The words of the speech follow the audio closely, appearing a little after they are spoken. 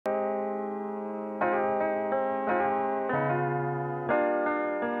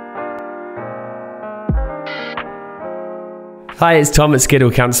Hi, it's Tom at Skiddle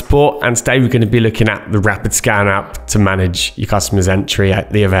Account Support, and today we're going to be looking at the RapidScan app to manage your customer's entry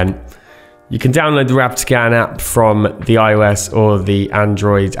at the event. You can download the RapidScan app from the iOS or the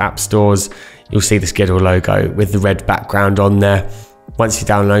Android app stores. You'll see the Skiddle logo with the red background on there. Once you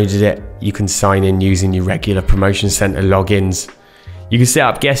downloaded it, you can sign in using your regular Promotion Center logins. You can set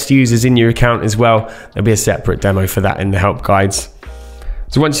up guest users in your account as well. There'll be a separate demo for that in the help guides.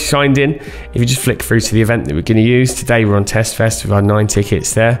 So once you're signed in, if you just flick through to the event that we're going to use, today we're on Test Fest with our 9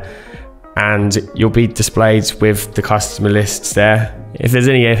 tickets there, and you'll be displayed with the customer lists there. If there's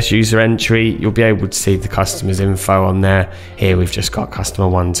any issues or entry, you'll be able to see the customer's info on there. Here we've just got customer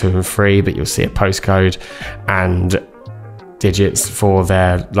 1, 2 and 3, but you'll see a postcode and digits for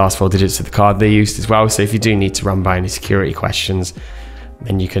their last 4 digits of the card they used as well. So if you do need to run by any security questions,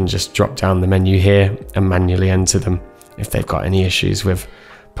 then you can just drop down the menu here and manually enter them if they've got any issues with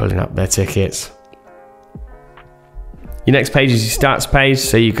pulling up their tickets. Your next page is your stats page,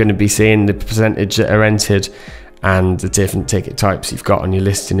 so you're going to be seeing the percentage that are entered and the different ticket types you've got on your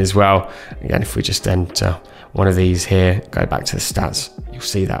listing as well. Again, if we just enter one of these here, go back to the stats, you'll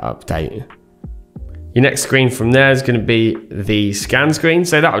see that update. Your next screen from there is going to be the scan screen,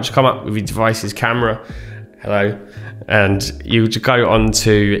 so that will just come up with your device's camera. Hello, and you just go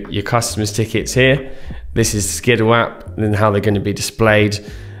onto your customers' tickets here. This is the Skiddle app and how they're going to be displayed.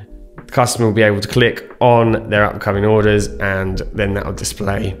 The customer will be able to click on their upcoming orders, and then that will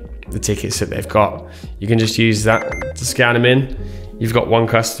display the tickets that they've got. You can just use that to scan them in. You've got one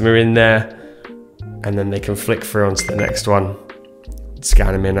customer in there, and then they can flick through onto the next one,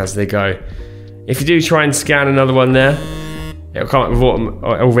 scan them in as they go. If you do try and scan another one there, it'll come up with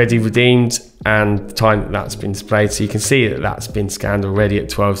already redeemed and the time that that's been displayed. So you can see that that's been scanned already at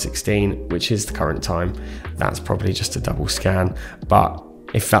 12:16, which is the current time. That's probably just a double scan. But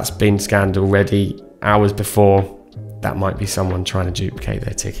if that's been scanned already hours before, that might be someone trying to duplicate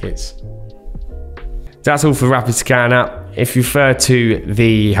their tickets. That's all for RapidScan app. If you refer to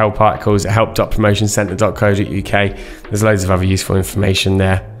the help articles at help.promotioncenter.co.uk, there's loads of other useful information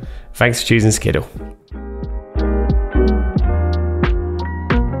there. Thanks for choosing Skiddle.